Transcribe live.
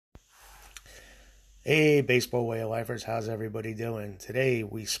Hey, Baseball Way of Lifers, how's everybody doing? Today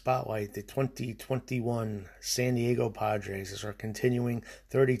we spotlight the 2021 San Diego Padres as our continuing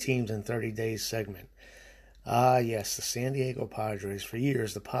 30 teams in 30 days segment. Yes, the San Diego Padres. For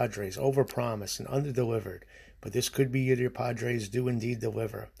years, the Padres overpromised and underdelivered, but this could be your Padres do indeed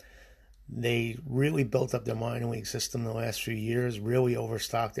deliver. They really built up their minor league system the last few years, really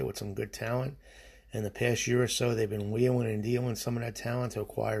overstocked it with some good talent. In the past year or so, they've been wheeling and dealing some of that talent to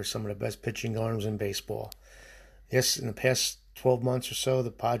acquire some of the best pitching arms in baseball. Yes, in the past 12 months or so, the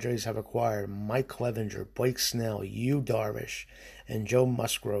Padres have acquired Mike Clevenger, Blake Snell, Yu Darvish, and Joe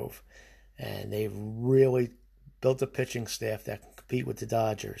Musgrove. And they've really built a pitching staff that can compete with the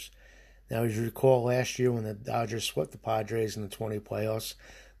Dodgers. Now, as you recall, last year when the Dodgers swept the Padres in the 20 playoffs,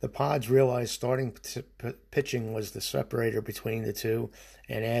 the Pods realized starting pitching was the separator between the two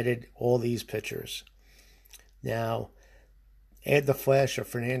and added all these pitchers. Now, add the flash of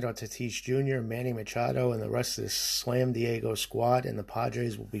Fernando Tatis Jr., Manny Machado, and the rest of the Slam Diego squad, and the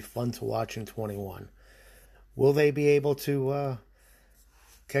Padres will be fun to watch in 21. Will they be able to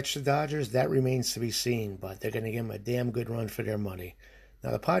catch the Dodgers? That remains to be seen, but they're going to give them a damn good run for their money. Now,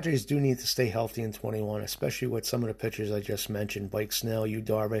 the Padres do need to stay healthy in 21, especially with some of the pitchers I just mentioned, Blake Snell, Yu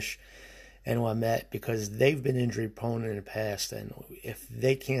Darvish, and Lamet, because they've been injury prone in the past, and if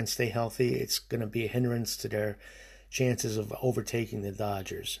they can't stay healthy, it's going to be a hindrance to their chances of overtaking the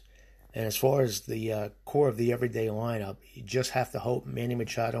Dodgers. And as far as the core of the everyday lineup, you just have to hope Manny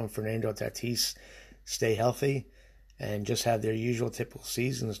Machado and Fernando Tatis stay healthy and just have their usual typical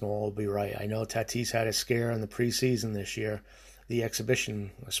seasons, and all will be right. I know Tatis had a scare in the preseason this year, the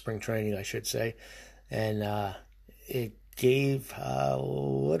exhibition, spring training, I should say, and it gave a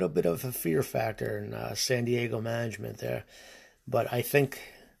little bit of a fear factor in San Diego management there. But I think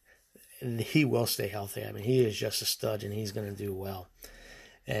he will stay healthy. I mean, he is just a stud, and he's going to do well.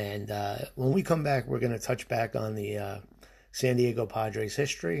 And when we come back, we're going to touch back on the San Diego Padres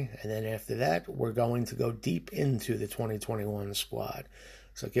history. And then after that, we're going to go deep into the 2021 squad.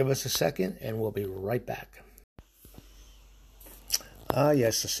 So give us a second, and we'll be right back.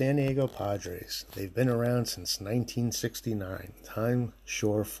 Yes, the San Diego Padres. They've been around since 1969. Time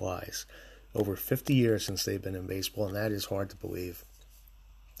sure flies. Over 50 years since they've been in baseball, and that is hard to believe.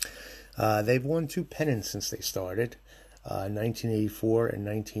 They've won 2 pennants since they started. 1984 and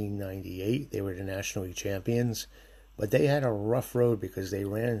 1998, they were the National League champions. But they had a rough road because they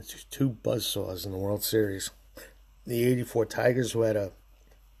ran into 2 buzzsaws in the World Series. The 84 Tigers, who had a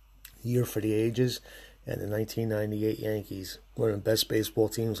year for the ages, and the 1998 Yankees were the best baseball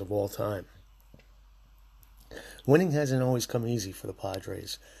teams of all time. Winning hasn't always come easy for the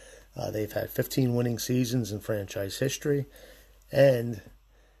Padres. They've had 15 winning seasons in franchise history, and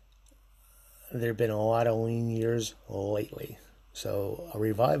there have been a lot of lean years lately. So a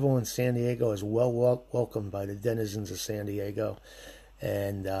revival in San Diego is well welcomed by the denizens of San Diego,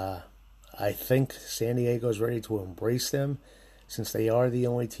 and I think San Diego is ready to embrace them since they are the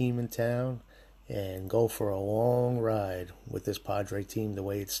only team in town, and go for a long ride with this Padre team the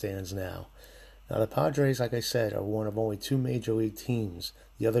way it stands now. Now, the Padres, like I said, are one of only 2 major league teams,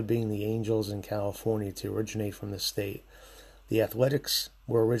 the other being the Angels in California, to originate from the state. The Athletics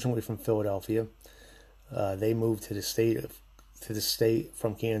were originally from Philadelphia. They moved to the state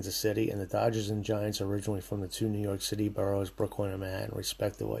from Kansas City, and the Dodgers and Giants are originally from the 2 New York City boroughs, Brooklyn and Manhattan,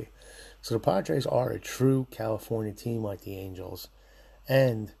 respectively. So the Padres are a true California team like the Angels.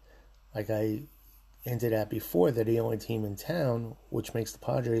 And like I hinted at before, they're the only team in town, which makes the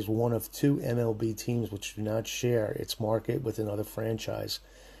Padres one of 2 MLB teams which do not share its market with another franchise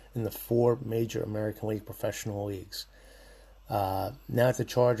in the 4 major American League professional leagues. Now that the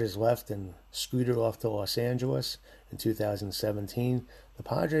Chargers left and scooted off to Los Angeles in 2017, the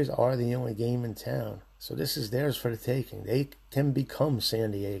Padres are the only game in town. So this is theirs for the taking. They can become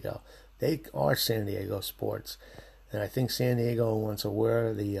San Diego. They are San Diego sports. And I think San Diego wants to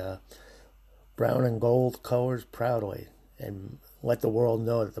wear the brown and gold colors proudly and let the world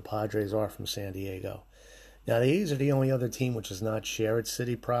know that the Padres are from San Diego. Now, the A's are the only other team which does not share its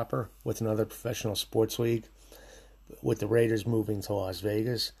city proper with another professional sports league, with the Raiders moving to Las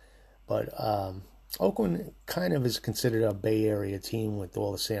Vegas. But Oakland kind of is considered a Bay Area team with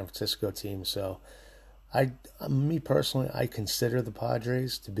all the San Francisco teams. So, me personally, I consider the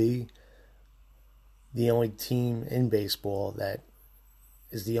Padres to be the only team in baseball that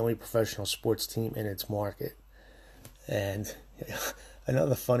is the only professional sports team in its market. And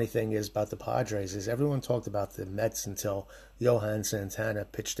another funny thing is about the Padres is everyone talked about the Mets until Johan Santana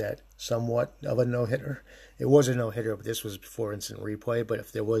pitched that somewhat of a no-hitter. It was a no-hitter, but this was before instant replay. But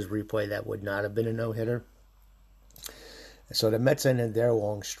if there was replay, that would not have been a no-hitter. So the Mets ended their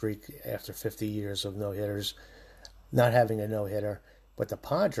long streak after 50 years of no-hitters, not having a no-hitter. But the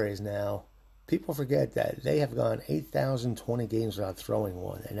Padres now, people forget that they have gone 8,020 games without throwing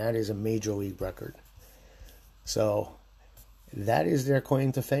one, and that is a major league record. So that is their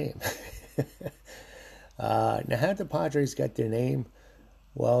claim to fame. Now, how did the Padres get their name?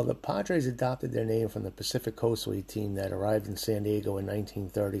 Well, the Padres adopted their name from the Pacific Coast League team that arrived in San Diego in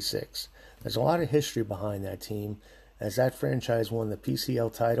 1936. There's a lot of history behind that team, as that franchise won the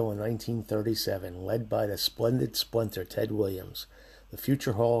PCL title in 1937, led by the splendid splinter Ted Williams, the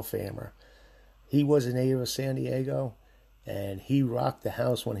future Hall of Famer. He was a native of San Diego, and he rocked the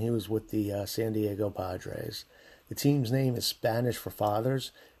house when he was with the San Diego Padres. The team's name is Spanish for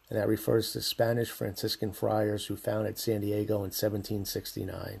fathers, and that refers to Spanish Franciscan friars who founded San Diego in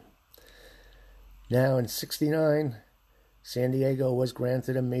 1769. Now, in 1969, San Diego was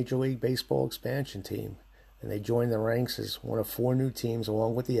granted a Major League Baseball expansion team, and they joined the ranks as one of 4 new teams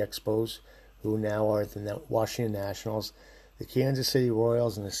along with the Expos, who now are the Washington Nationals, the Kansas City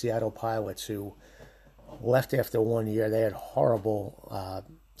Royals, and the Seattle Pilots, who left after 1 year. They had horrible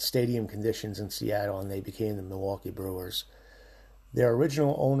stadium conditions in Seattle, and they became the Milwaukee Brewers. Their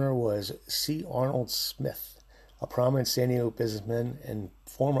original owner was C. Arnold Smith, a prominent San Diego businessman and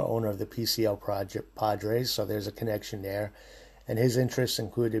former owner of the PCL Padres, so there's a connection there. And his interests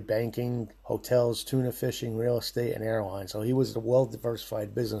included banking, hotels, tuna fishing, real estate, and airlines. So he was a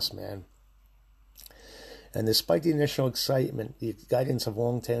well-diversified businessman. And despite the initial excitement, the guidance of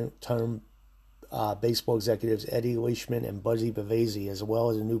long-term baseball executives Eddie Leishman and Buzzy Bavasi, as well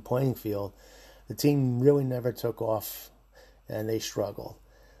as a new playing field, the team really never took off, and they struggled.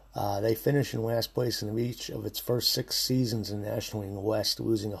 They finished in last place in each of its first 6 seasons in the National League West,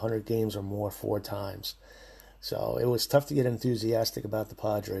 losing 100 games or more 4 times. So it was tough to get enthusiastic about the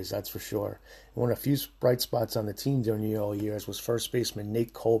Padres, that's for sure. And one of the few bright spots on the team during the early years was first baseman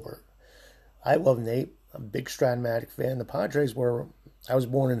Nate Colbert. I love Nate. I'm a big Strat-O-Matic fan. The Padres I was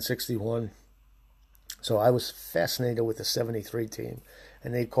born in 1961, so I was fascinated with the 1973 team.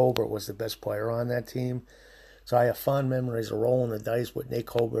 And Nate Colbert was the best player on that team. So I have fond memories of rolling the dice with Nate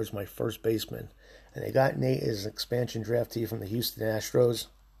Colbert as my first baseman. And they got Nate as an expansion draftee from the Houston Astros.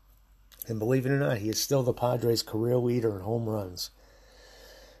 And believe it or not, he is still the Padres' career leader in home runs.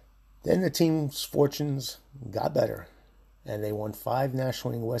 Then the team's fortunes got better, and they won 5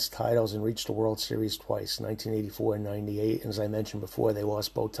 National League West titles and reached the World Series twice, 1984 and 98. And as I mentioned before, they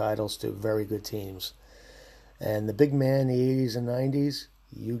lost both titles to very good teams. And the big man in the 80s and 90s,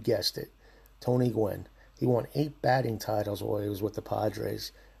 you guessed it, Tony Gwynn. He won 8 batting titles while he was with the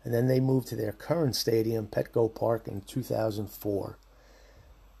Padres. And then they moved to their current stadium, Petco Park, in 2004.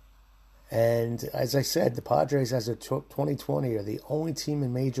 And as I said, the Padres, as of 2020, are the only team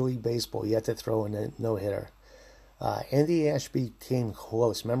in Major League Baseball yet to throw a no-hitter. Andy Ashby came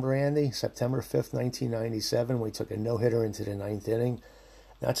close. Remember Andy? September 5th, 1997, we took a no-hitter into the 9th inning.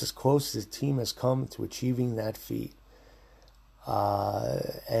 That's as close as the team has come to achieving that feat.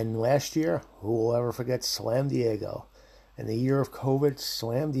 And last year, who will ever forget Slam Diego? In the year of COVID,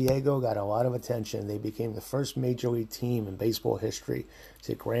 Slam Diego got a lot of attention. They became the first Major League team in baseball history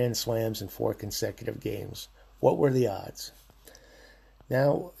to grand slams in 4 consecutive games. What were the odds?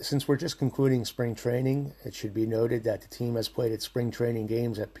 Now, since we're just concluding spring training, it should be noted that the team has played its spring training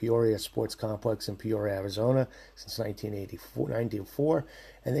games at Peoria Sports Complex in Peoria, Arizona since 1994,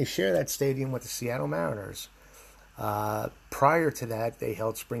 and they share that stadium with the Seattle Mariners. Prior to that, they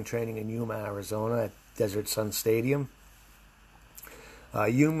held spring training in Yuma, Arizona at Desert Sun Stadium.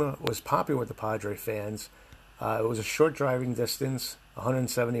 Yuma was popular with the Padre fans. It was a short driving distance,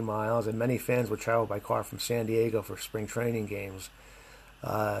 170 miles, and many fans would travel by car from San Diego for spring training games.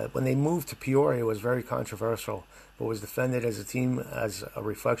 When they moved to Peoria, it was very controversial, but was defended as a team as a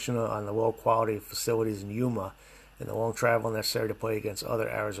reflection on the low quality of facilities in Yuma and the long travel necessary to play against other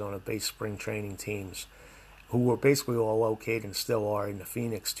Arizona-based spring training teams, who were basically all located and still are in the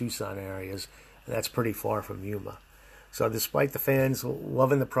Phoenix, Tucson areas, and that's pretty far from Yuma. So despite the fans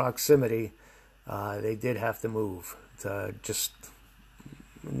loving the proximity, they did have to move to just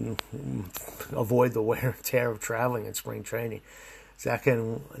avoid the wear and tear of traveling in spring training. So that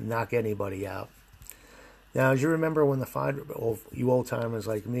can knock anybody out. Now, as you remember when you old-timers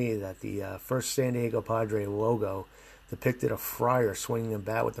like me, that the first San Diego Padre logo depicted a friar swinging a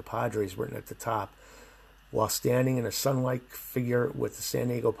bat with the Padres written at the top, while standing in a sun-like figure with the San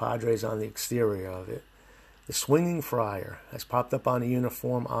Diego Padres on the exterior of it. The swinging friar has popped up on the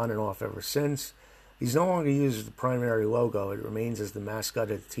uniform on and off ever since. He's no longer used as the primary logo. It remains as the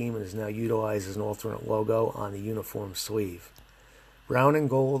mascot of the team and is now utilized as an alternate logo on the uniform sleeve. Brown and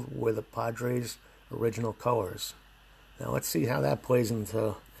gold were the Padres' original colors. Now let's see how that plays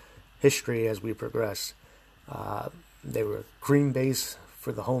into history as we progress. They were cream base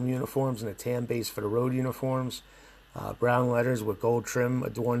for the home uniforms and a tan base for the road uniforms. Brown letters with gold trim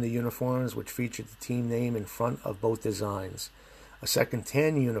adorned the uniforms, which featured the team name in front of both designs. A second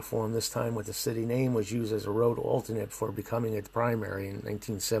tan uniform, this time with the city name, was used as a road alternate before becoming its primary in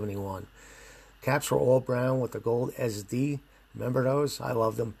 1971. Caps were all brown with the gold SD. Remember those? I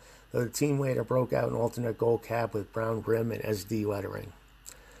loved them. Though the team later broke out an alternate gold cap with brown brim and SD lettering.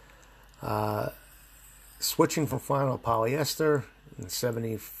 Switching from flannel to polyester in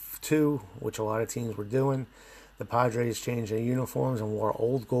 72, which a lot of teams were doing, the Padres changed their uniforms and wore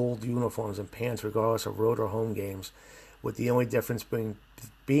old gold uniforms and pants regardless of road or home games, with the only difference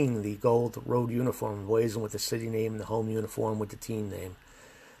being the gold road uniform blazoned with the city name and the home uniform with the team name.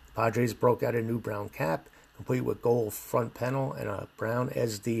 The Padres broke out a new brown cap, complete with gold front panel and a brown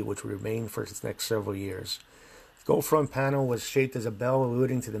SD, which would remain for its next several years. The gold front panel was shaped as a bell,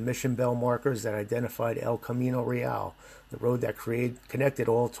 alluding to the mission bell markers that identified El Camino Real, the road that connected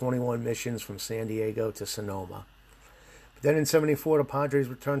all 21 missions from San Diego to Sonoma. But then in 74, the Padres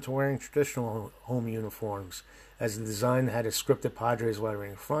returned to wearing traditional home uniforms, as the design had a scripted Padres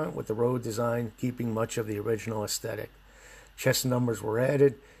lettering front, with the road design keeping much of the original aesthetic. Chest numbers were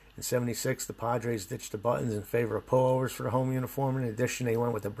added. In 76, the Padres ditched the buttons in favor of pullovers for the home uniform. In addition, they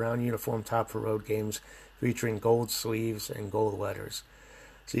went with a brown uniform top for road games, featuring gold sleeves and gold letters.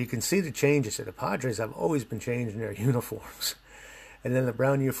 So you can see the changes. The Padres have always been changing their uniforms. And then the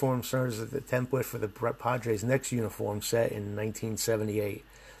brown uniform serves as the template for the Padres' next uniform set in 1978.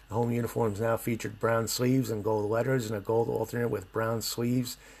 The home uniforms now featured brown sleeves and gold letters, and a gold alternate with brown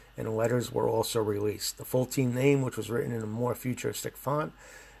sleeves and letters were also released. The full team name, which was written in a more futuristic font,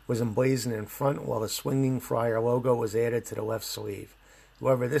 was emblazoned in front, while the swinging friar logo was added to the left sleeve.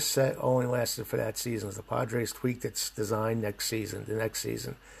 However, this set only lasted for that season, as the Padres tweaked its design the next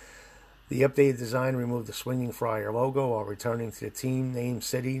season. The updated design removed the swinging friar logo while returning to the team name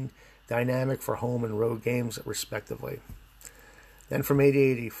city dynamic for home and road games, respectively. Then from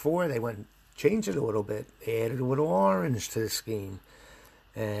 80-84, they changed it a little bit. They added a little orange to the scheme.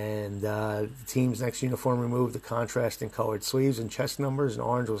 And the team's next uniform removed the contrasting colored sleeves and chest numbers, and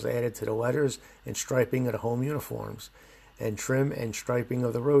orange was added to the letters and striping of the home uniforms, and trim and striping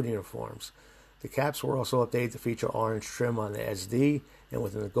of the road uniforms. The caps were also updated to feature orange trim on the SD and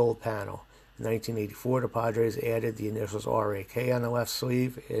within the gold panel. In 1984, the Padres added the initials RAK on the left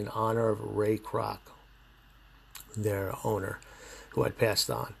sleeve in honor of Ray Kroc, their owner, who had passed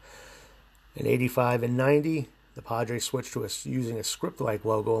on. In 85 and 90, the Padres switched to using a script-like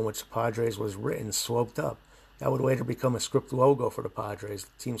logo in which the Padres was written sloped up. That would later become a script logo for the Padres.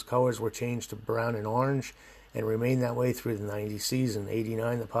 The team's colors were changed to brown and orange and remained that way through the 90 season. In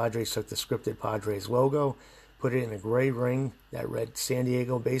 89, the Padres took the scripted Padres logo, put it in a gray ring that read San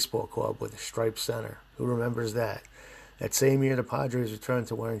Diego Baseball Club with a striped center. Who remembers that? That same year, the Padres returned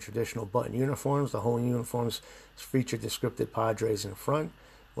to wearing traditional button uniforms. The home uniforms featured the scripted Padres in front,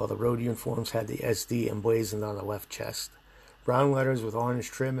 while the road uniforms had the SD emblazoned on the left chest. Brown letters with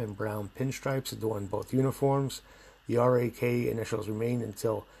orange trim and brown pinstripes adorned both uniforms. The RAK initials remained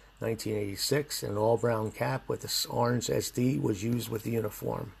until 1986, and an all-brown cap with the orange SD was used with the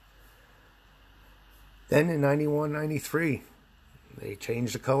uniform. Then in 91-93, they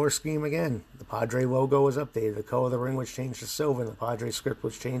changed the color scheme again. The Padre logo was updated. The color of the ring was changed to silver, and the Padre script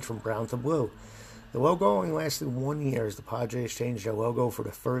was changed from brown to blue. The logo only lasted 1 year, as the Padres changed their logo for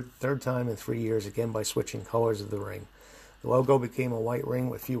the third time in 3 years, again by switching colors of the ring. The logo became a white ring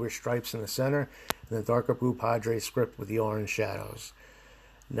with fewer stripes in the center, and the darker blue Padres script with the orange shadows.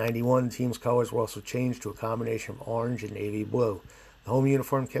 In 91, the team's colors were also changed to a combination of orange and navy blue. The home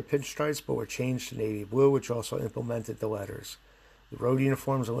uniform kept pinstripes, but were changed to navy blue, which also implemented the letters. The road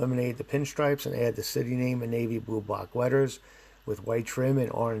uniforms eliminated the pinstripes and added the city name and navy blue block letters with white trim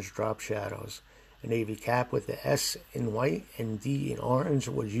and orange drop shadows. A navy cap with the S in white and D in orange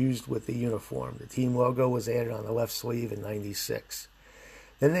was used with the uniform. The team logo was added on the left sleeve in 96.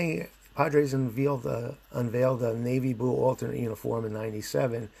 Then the Padres unveiled a navy blue alternate uniform in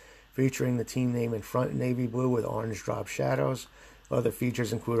 97, featuring the team name in front navy blue with orange drop shadows. Other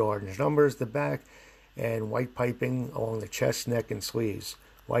features include orange numbers, the back, and white piping along the chest, neck, and sleeves.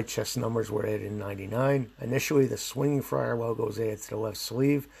 White chest numbers were added in 99. Initially, the swinging friar logo was added to the left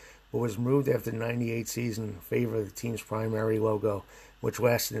sleeve, but was removed after the 98 season in favor of the team's primary logo, which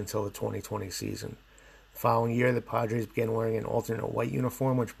lasted until the 2020 season. The following year, the Padres began wearing an alternate white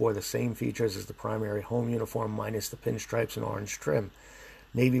uniform, which bore the same features as the primary home uniform minus the pinstripes and orange trim.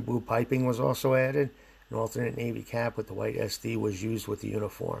 Navy blue piping was also added. An alternate navy cap with the white SD was used with the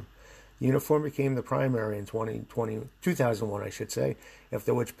uniform. Uniform became the primary in 2001, I should say,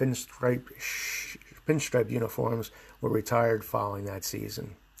 after which pinstripe uniforms were retired following that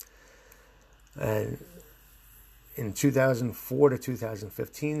season. And in 2004 to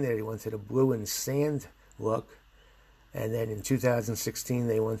 2015, they went to the blue and sand look. And then in 2016,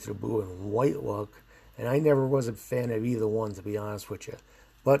 they went to the blue and white look. And I never was a fan of either one, to be honest with you.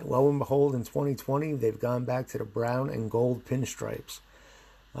 But lo and behold, in 2020, they've gone back to the brown and gold pinstripes.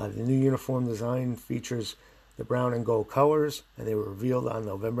 The new uniform design features the brown and gold colors, and they were revealed on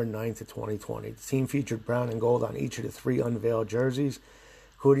November 9th of 2020. The team featured brown and gold on each of the 3 unveiled jerseys,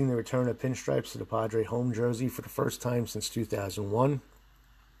 including the return of pinstripes to the Padres home jersey for the first time since 2001,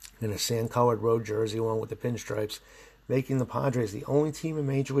 and a sand-colored road jersey along with the pinstripes, making the Padres the only team in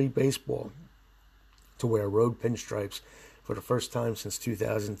Major League Baseball to wear road pinstripes for the first time since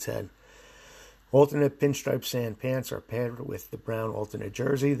 2010. Alternate pinstripe sand pants are paired with the brown alternate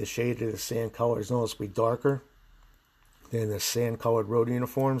jersey. The shade of the sand color is noticeably darker than the sand-colored road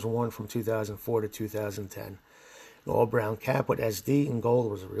uniforms worn from 2004 to 2010. An all-brown cap with SD in gold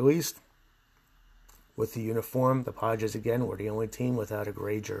was released. With the uniform, the Padres again were the only team without a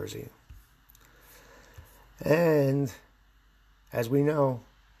gray jersey. And, as we know,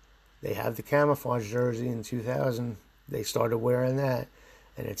 they have the camouflage jersey in 2000. They started wearing that,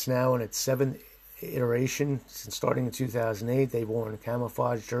 and it's now in its 7th iteration. Since starting in 2008, they've worn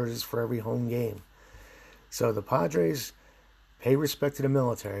camouflage jerseys for every home game. So the Padres pay respect to the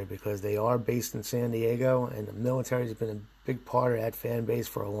military because they are based in San Diego, and the military has been a big part of that fan base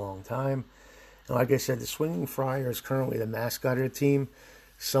for a long time. And like I said, the Swinging Friar is currently the mascot of the team.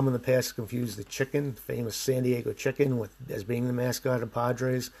 Some in the past confused the chicken, famous San Diego chicken, as being the mascot of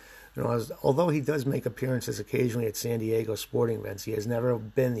Padres. Although he does make appearances occasionally at San Diego sporting events, he has never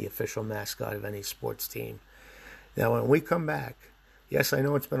been the official mascot of any sports team. Now, when we come back, yes, I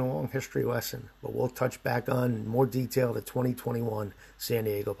know it's been a long history lesson, but we'll touch back on in more detail the 2021 San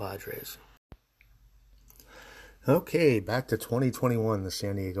Diego Padres. Okay, back to 2021, the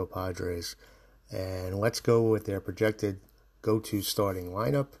San Diego Padres. And let's go with their projected go-to starting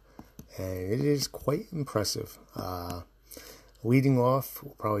lineup. And it is quite impressive. Leading off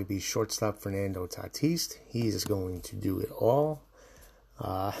will probably be shortstop Fernando Tatis. He is going to do it all.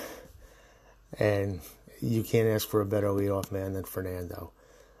 And you can't ask for a better leadoff man than Fernando.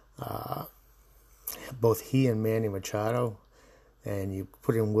 Both he and Manny Machado, and you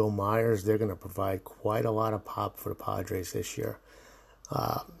put in Will Myers, they're going to provide quite a lot of pop for the Padres this year.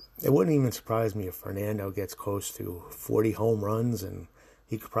 It wouldn't even surprise me if Fernando gets close to 40 home runs, and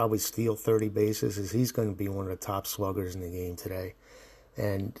he could probably steal 30 bases, as he's going to be one of the top sluggers in the game today.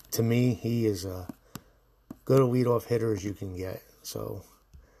 And to me, he is a good a leadoff hitter as you can get. So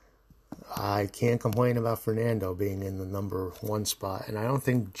I can't complain about Fernando being in the number 1 spot. And I don't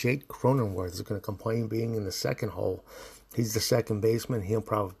think Jake Cronenworth is going to complain being in the second hole. He's the second baseman. He'll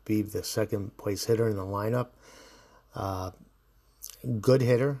probably be the second place hitter in the lineup. Good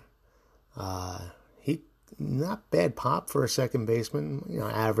hitter. He not bad pop for a second baseman,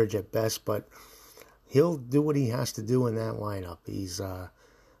 average at best, but he'll do what he has to do in that lineup. He's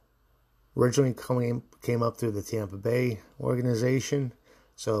originally came up through the Tampa Bay organization,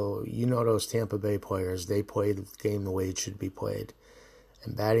 so those Tampa Bay players, they play the game the way it should be played.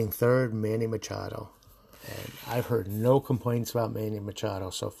 And batting third, Manny Machado. And I've heard no complaints about Manny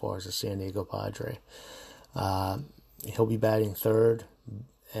Machado so far as a San Diego Padre. He'll be batting third,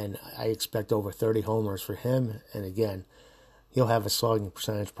 and I expect over 30 homers for him. And again, he'll have a slugging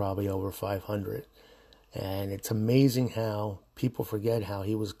percentage probably over 500. And it's amazing how people forget how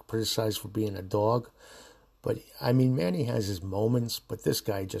he was criticized for being a dog. But, Manny has his moments, but this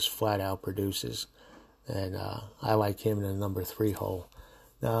guy just flat out produces. And I like him in the number 3 hole.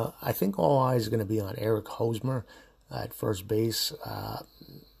 Now, I think all eyes are going to be on Eric Hosmer at first base.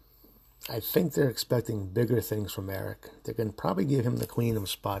 I think they're expecting bigger things from Eric. They're going to probably give him the clean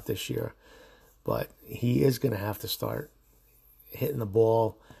spot this year. But he is going to have to start hitting the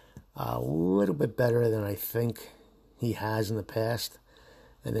ball a little bit better than I think he has in the past.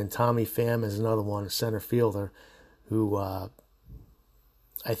 And then Tommy Pham is another one, a center fielder, who I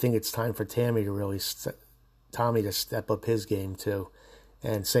think it's time for Tommy to step up his game too.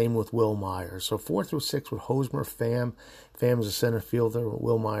 And same with Will Myers. So 4 through 6 with Hosmer, Pham. Pham's a center fielder.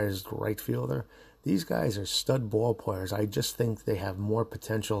 Will Myers is the right fielder. These guys are stud ball players. I just think they have more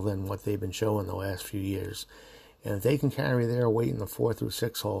potential than what they've been showing the last few years. And if they can carry their weight in the 4 through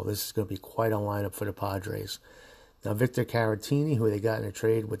 6 hole, this is going to be quite a lineup for the Padres. Now, Victor Caratini, who they got in a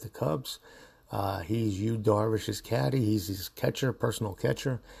trade with the Cubs, he's Yu Darvish's caddy. He's his catcher, personal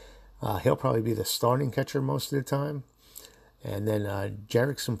catcher. He'll probably be the starting catcher most of the time. And then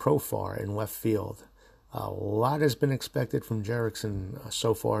Jerickson Profar in left field. A lot has been expected from Jerickson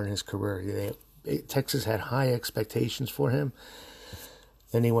so far in his career. Texas had high expectations for him.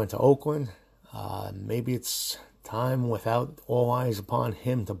 Then he went to Oakland. Maybe it's time without all eyes upon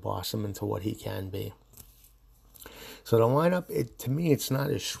him to blossom into what he can be. So the lineup, to me, it's not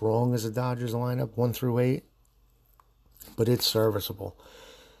as strong as the Dodgers lineup, 1 through 8, but it's serviceable.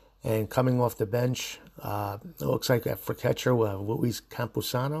 And coming off the bench, it looks like for catcher, Luis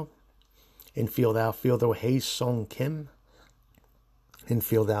Campusano. Infield outfielder, Hae-Sung Kim.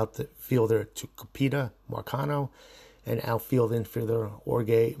 Infield outfielder, Tucupita Marcano. And outfield infielder,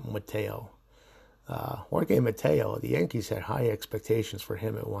 Jorge Mateo. Jorge Mateo, the Yankees had high expectations for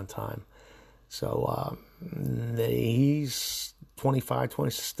him at one time. So he's 25,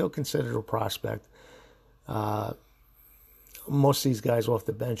 20, still considered a prospect. Most of these guys off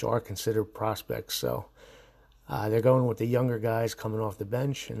the bench are considered prospects. So they're going with the younger guys coming off the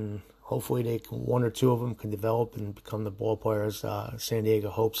bench, and hopefully one or two of them can develop and become the ball players San Diego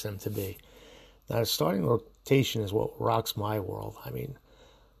hopes them to be. Now, the starting rotation is what rocks my world. I mean,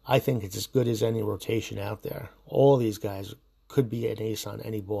 I think it's as good as any rotation out there. All these guys could be an ace on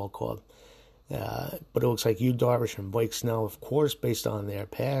any ball club. But it looks like Yu Darvish and Blake Snell, of course, based on their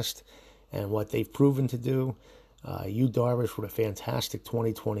past and what they've proven to do. Yu Darvish with a fantastic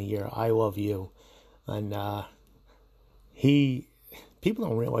 2020 year. I love you. And people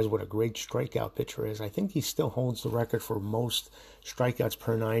don't realize what a great strikeout pitcher is. I think he still holds the record for most strikeouts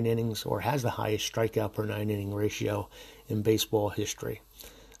per 9 innings, or has the highest strikeout per 9 inning ratio in baseball history.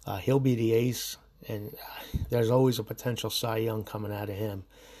 He'll be the ace, and there's always a potential Cy Young coming out of him.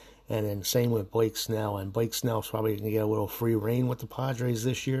 And then same with Blake Snell. And Blake Snell's probably going to get a little free reign with the Padres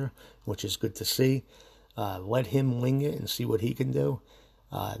this year, which is good to see. Let him wing it and see what he can do.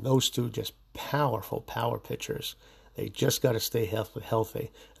 Those two just powerful power pitchers. They just got to stay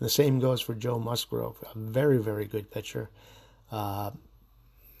healthy. And the same goes for Joe Musgrove, a very, very good pitcher.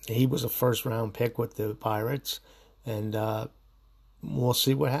 He was a first-round pick with the Pirates, and we'll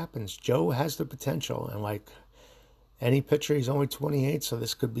see what happens. Joe has the potential, and like any pitcher, he's only 28, so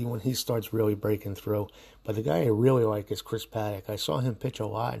this could be when he starts really breaking through. But the guy I really like is Chris Paddock. I saw him pitch a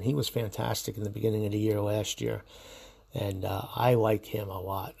lot, and he was fantastic in the beginning of the year last year. And I like him a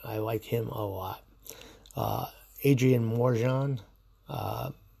lot. Adrian Morjan,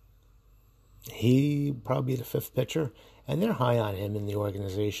 he probably the 5th pitcher, and they're high on him in the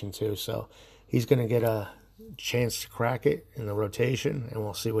organization too. So he's going to get a chance to crack it in the rotation, and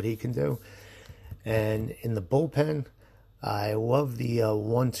we'll see what he can do. And in the bullpen, I love the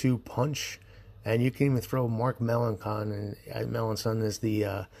 1-2 punch, and you can even throw Mark Melancon, and Melanson is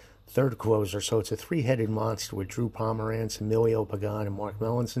the third closer. So it's a 3-headed monster with Drew Pomeranz, Emilio Pagan, and Mark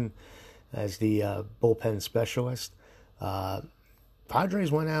Melanson as the bullpen specialist.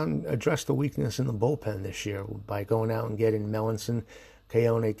 Padres went out and addressed the weakness in the bullpen this year by going out and getting Melanson,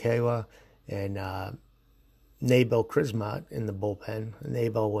 Keone Kela, and Nabel Krismat in the bullpen.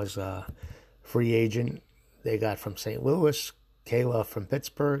 Nabel was a free agent they got from St. Louis, Kela from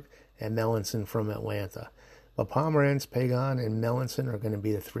Pittsburgh, and Melanson from Atlanta. But Pomeranz, Pagan, and Melanson are going to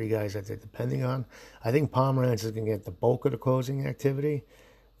be the 3 guys that they're depending on. I think Pomeranz is going to get the bulk of the closing activity,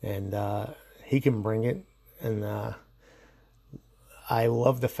 and he can bring it. And I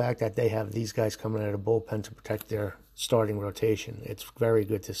love the fact that they have these guys coming out of the bullpen to protect their starting rotation. It's very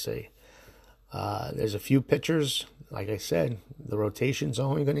good to see. There's a few pitchers. Like I said, the rotation's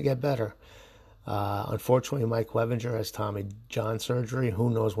only going to get better. Unfortunately, Mike Clevenger has Tommy John surgery.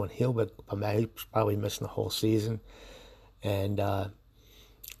 Who knows when he'll come back? He's probably missing the whole season. And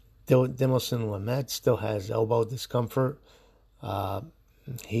Dinelson Lamet still has elbow discomfort.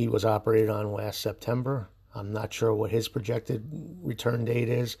 He was operated on last September. I'm not sure what his projected return date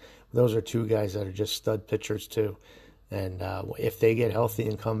is. Those are 2 guys that are just stud pitchers too. And if they get healthy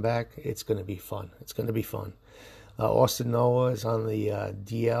and come back, it's going to be fun. Austin Nola is on the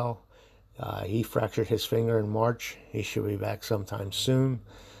DL. He fractured his finger in March. He should be back sometime soon.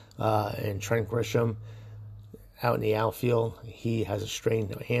 And Trent Grisham out in the outfield, he has a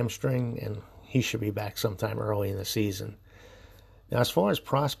strained hamstring, and he should be back sometime early in the season. Now, as far as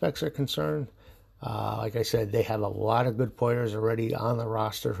prospects are concerned, like I said, they have a lot of good players already on the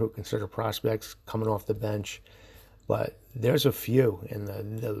roster who consider prospects coming off the bench. But there's a few, and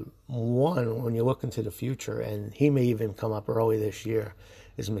the one, when you look into the future, and he may even come up early this year,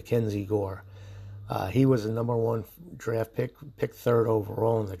 is Mackenzie Gore. He was the number 1 draft pick, picked 3rd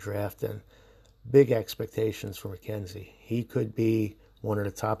overall in the draft, and big expectations for Mackenzie. He could be one of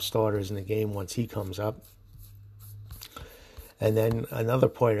the top starters in the game once he comes up. And then another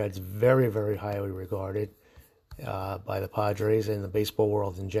player that's very, very highly regarded by the Padres and the baseball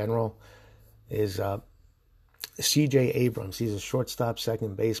world in general is C.J. Abrams. He's a shortstop,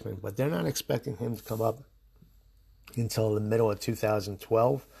 second baseman, but they're not expecting him to come up until the middle of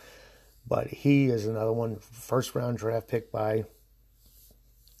 2012. But he is another one, first-round draft pick by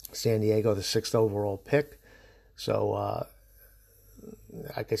San Diego, the 6th overall pick. So,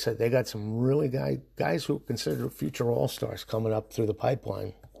 like I said, they got some really guys who are considered future all-stars coming up through the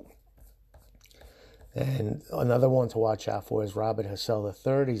pipeline. And another one to watch out for is Robert Hassell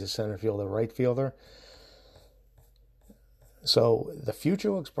III. He's a center fielder, right fielder. So the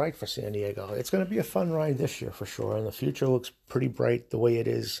future looks bright for San Diego. It's going to be a fun ride this year for sure, and the future looks pretty bright the way it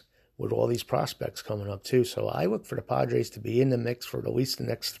is with all these prospects coming up too. So I look for the Padres to be in the mix for at least the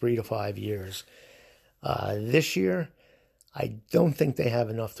next 3 to 5 years. This year, I don't think they have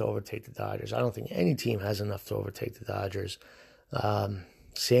enough to overtake the Dodgers. I don't think any team has enough to overtake the Dodgers.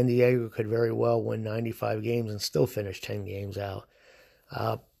 San Diego could very well win 95 games and still finish 10 games out.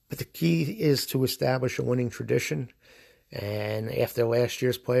 But the key is to establish a winning tradition. And after last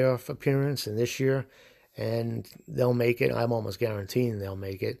year's playoff appearance and this year, and they'll make it. I'm almost guaranteeing they'll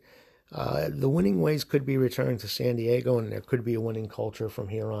make it. The winning ways could be returned to San Diego, and there could be a winning culture from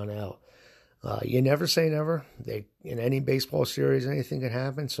here on out. You never say never. In any baseball series, anything can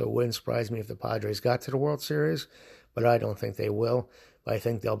happen, so it wouldn't surprise me if the Padres got to the World Series, but I don't think they will. But I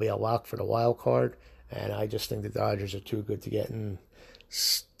think they'll be a lock for the wild card, and I just think the Dodgers are too good to get in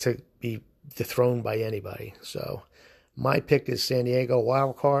to be dethroned by anybody. So my pick is San Diego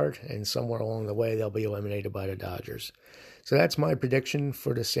wild card, and somewhere along the way they'll be eliminated by the Dodgers. So that's my prediction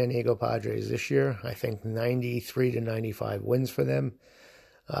for the San Diego Padres this year. I think 93 to 95 wins for them.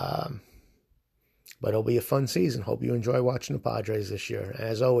 But it'll be a fun season. Hope you enjoy watching the Padres this year.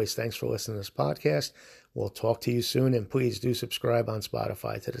 As always, thanks for listening to this podcast. We'll talk to you soon, and please do subscribe on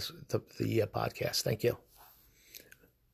Spotify to the podcast. Thank you.